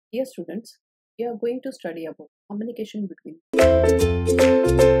Dear students, we are going to study about communication between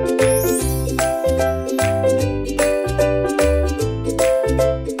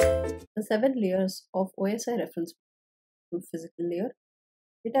the 7 layers of OSI reference include physical layer,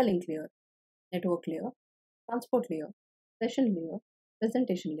 data link layer, network layer, transport layer, session layer,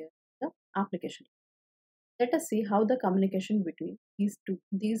 presentation layer, the application layer. Let us see how the communication between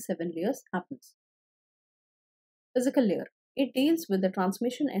these 7 layers happens. Physical layer. It deals with the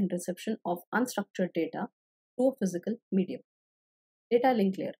transmission and reception of unstructured data through a physical medium. Data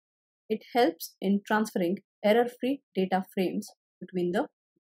link layer. It helps in transferring error-free data frames between the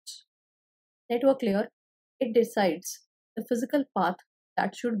nodes. Network layer. It decides the physical path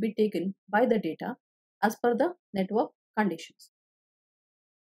that should be taken by the data as per the network conditions.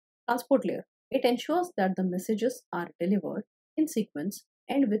 Transport layer. It ensures that the messages are delivered in sequence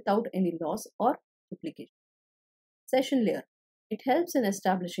and without any loss or duplication. Session layer. It helps in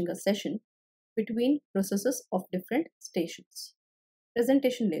establishing a session between processes of different stations.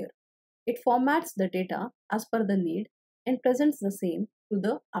 Presentation layer. It formats the data as per the need and presents the same to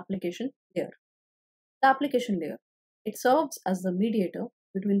the application layer. The application layer. It serves as the mediator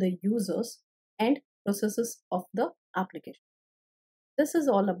between the users and processes of the application. This is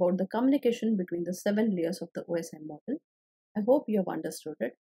all about the communication between the 7 layers of the OSI model. I hope you have understood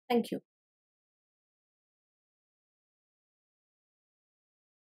it. Thank you.